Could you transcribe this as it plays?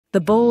The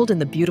bold and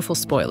the beautiful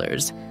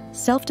spoilers.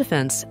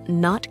 Self-defense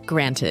not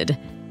granted.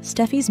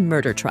 Steffi's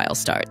murder trial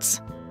starts.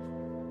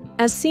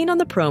 As seen on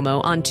the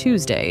promo on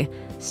Tuesday,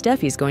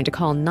 Steffi's going to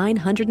call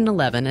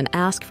 911 and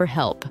ask for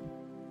help.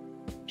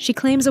 She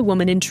claims a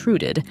woman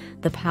intruded,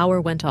 the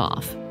power went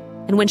off.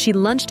 And when she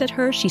lunged at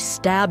her, she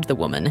stabbed the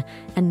woman,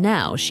 and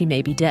now she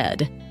may be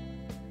dead.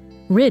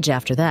 Ridge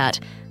after that,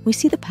 we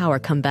see the power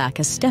come back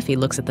as Steffi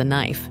looks at the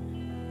knife.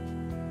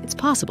 It's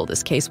possible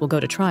this case will go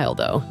to trial,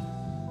 though.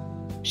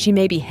 She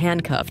may be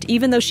handcuffed,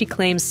 even though she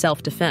claims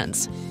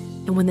self-defense.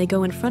 And when they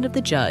go in front of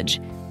the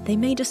judge, they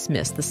may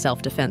dismiss the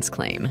self-defense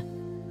claim.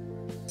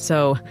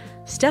 So,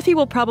 Steffi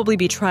will probably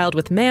be trialed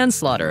with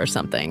manslaughter or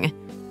something.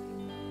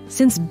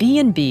 Since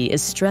B&B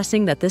is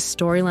stressing that this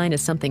storyline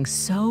is something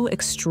so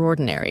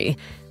extraordinary,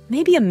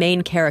 maybe a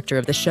main character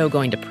of the show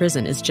going to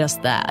prison is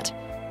just that.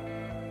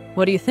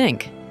 What do you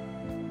think?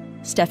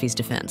 Steffi's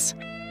defense.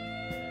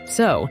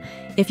 So,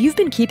 if you've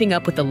been keeping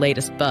up with the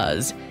latest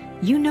buzz,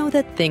 you know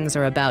that things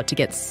are about to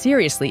get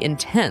seriously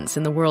intense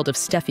in the world of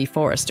Steffi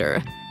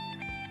Forrester.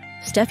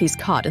 Steffi's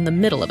caught in the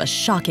middle of a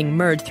shocking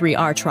Murd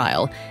 3R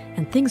trial,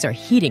 and things are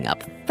heating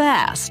up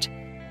fast.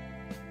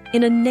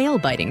 In a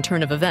nail-biting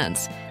turn of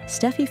events,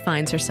 Steffi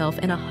finds herself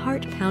in a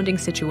heart-pounding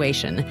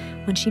situation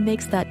when she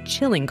makes that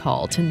chilling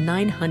call to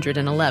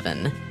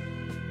 911.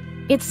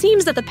 It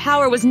seems that the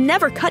power was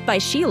never cut by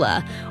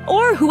Sheila,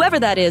 or whoever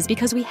that is,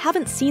 because we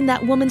haven't seen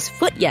that woman's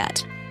foot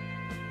yet.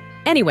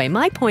 Anyway,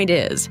 my point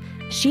is,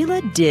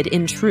 Sheila did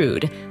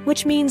intrude,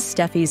 which means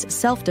Steffi's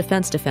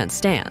self-defense defense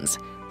stands.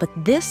 But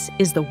this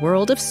is the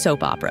world of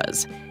soap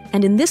operas,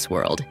 and in this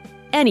world,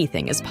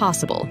 anything is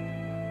possible.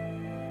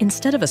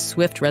 Instead of a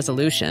swift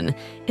resolution,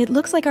 it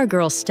looks like our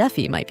girl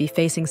Steffi might be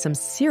facing some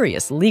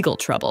serious legal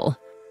trouble.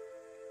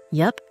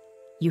 Yep,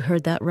 you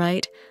heard that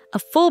right. A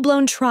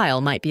full-blown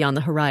trial might be on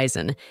the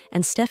horizon,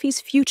 and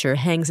Steffi's future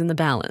hangs in the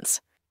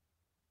balance.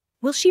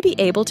 Will she be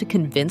able to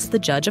convince the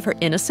judge of her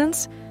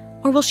innocence?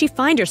 Or will she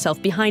find herself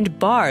behind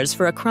bars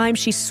for a crime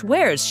she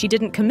swears she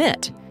didn't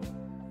commit?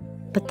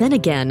 But then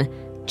again,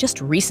 just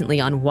recently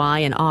on Y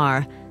and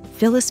R,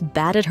 Phyllis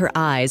batted her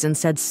eyes and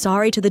said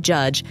sorry to the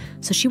judge,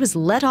 so she was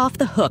let off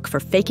the hook for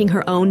faking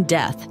her own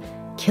death,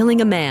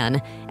 killing a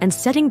man, and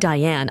setting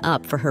Diane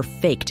up for her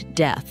faked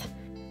death.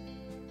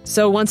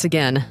 So once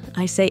again,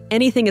 I say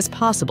anything is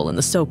possible in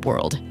the soap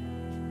world.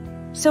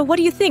 So what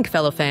do you think,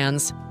 fellow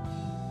fans?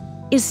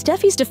 Is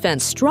Steffi's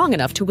defense strong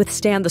enough to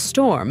withstand the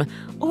storm,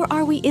 or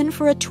are we in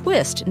for a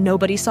twist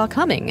nobody saw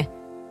coming?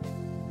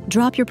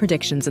 Drop your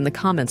predictions in the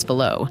comments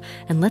below,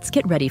 and let's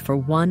get ready for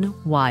one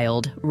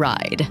wild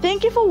ride.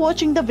 Thank you for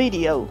watching the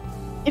video.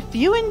 If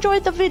you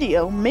enjoyed the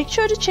video, make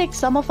sure to check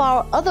some of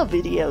our other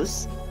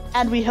videos.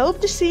 And we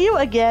hope to see you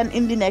again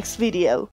in the next video.